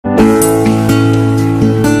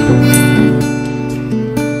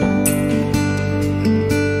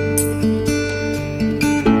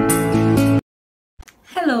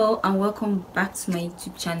back to my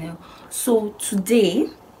YouTube channel. So today,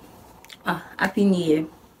 happy new year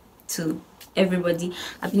to everybody.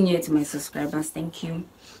 Happy new year to my subscribers. Thank you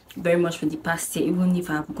very much for the past year, even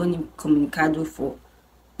if I've gone incommunicado for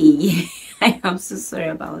a year. I am so sorry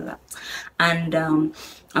about that. And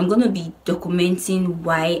I'm gonna be documenting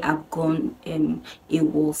why I've gone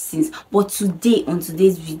AWOL since. But today, on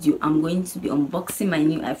today's video, I'm going to be unboxing my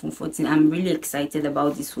new iPhone 14. I'm really excited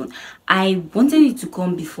about this one. I wanted it to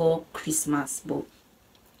come before Christmas, but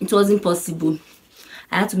it wasn't possible.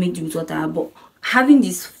 I had to make do with what I had. But having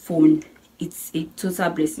this phone, it's a total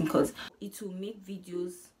blessing because it will make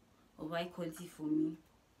videos of high quality for me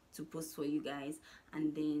to post for you guys,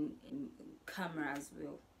 and then camera as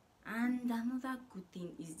well. And another good thing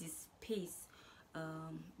is the space,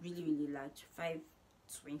 really large,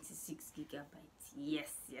 526 gigabytes.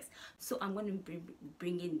 Yes. So I'm going to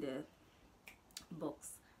bring in the box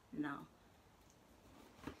now.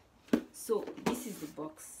 So this is the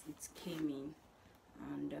box it came in,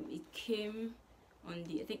 and it came on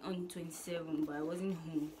the, I think on 27, but I wasn't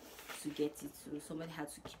home to get it, so somebody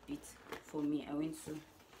had to keep it for me. I went to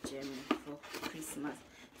Germany for Christmas.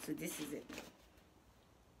 So this is it.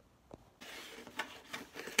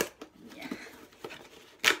 Yeah.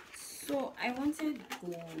 So I wanted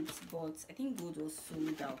gold, but I think gold was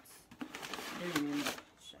sold out. I don't remember.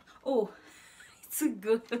 Oh, it's too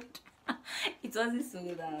good. It wasn't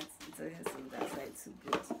sold out. So it's too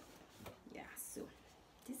good. Yeah. So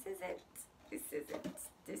this is it.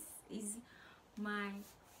 This is my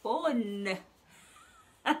phone.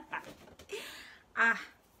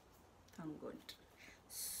 Thank God.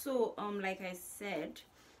 So like I said,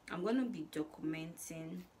 I'm gonna be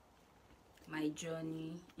documenting my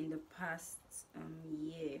journey in the past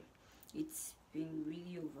year. It's been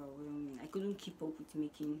really overwhelming. I couldn't keep up with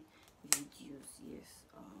making videos. Yes.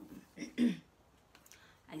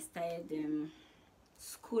 I started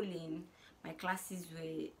schooling. My classes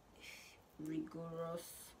were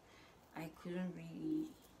rigorous. I couldn't really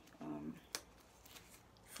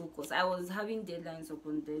focus. I was having deadlines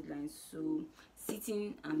upon deadlines, so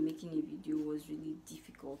sitting and making a video was really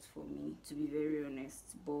difficult for me, to be very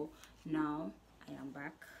honest. But now I am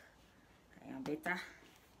back. I am better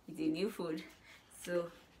with a new phone.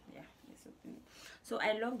 So yeah, let's open it. So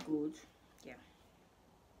I love gold. Yeah,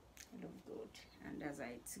 I love gold, and that's why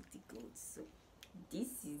I took the gold. So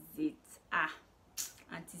this is it.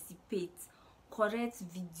 Anticipate correct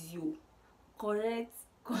video, correct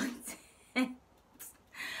content.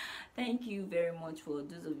 Thank you very much for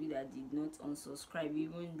those of you that did not unsubscribe,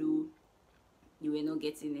 even though you were not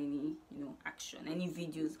getting any action, any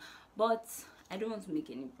videos. But I don't want to make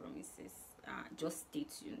any promises. Just stay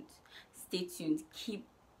tuned, keep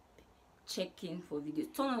checking for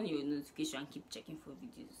videos, turn on your notification, keep checking for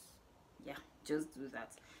videos. Yeah, just do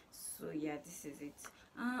that. So yeah, this is it.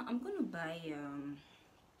 I'm gonna buy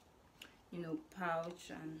pouch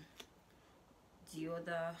and the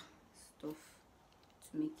other stuff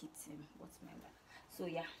to make it what's my life. So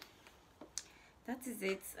yeah, that is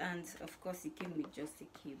it. And of course it came with just a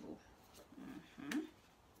cable,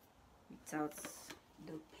 without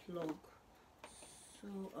the plug. So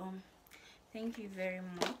thank you very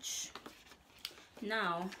much.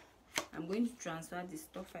 Now I'm going to transfer the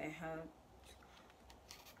stuff I have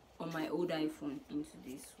on my old iPhone into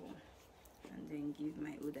this one, and then give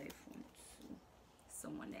my old iPhone to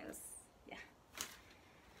someone else. Yeah.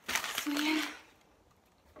 So yeah,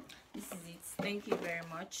 this is it. Thank you very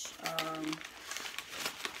much.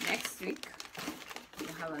 Next week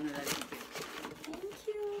we'll have another video. Thank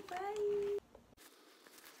you. Bye.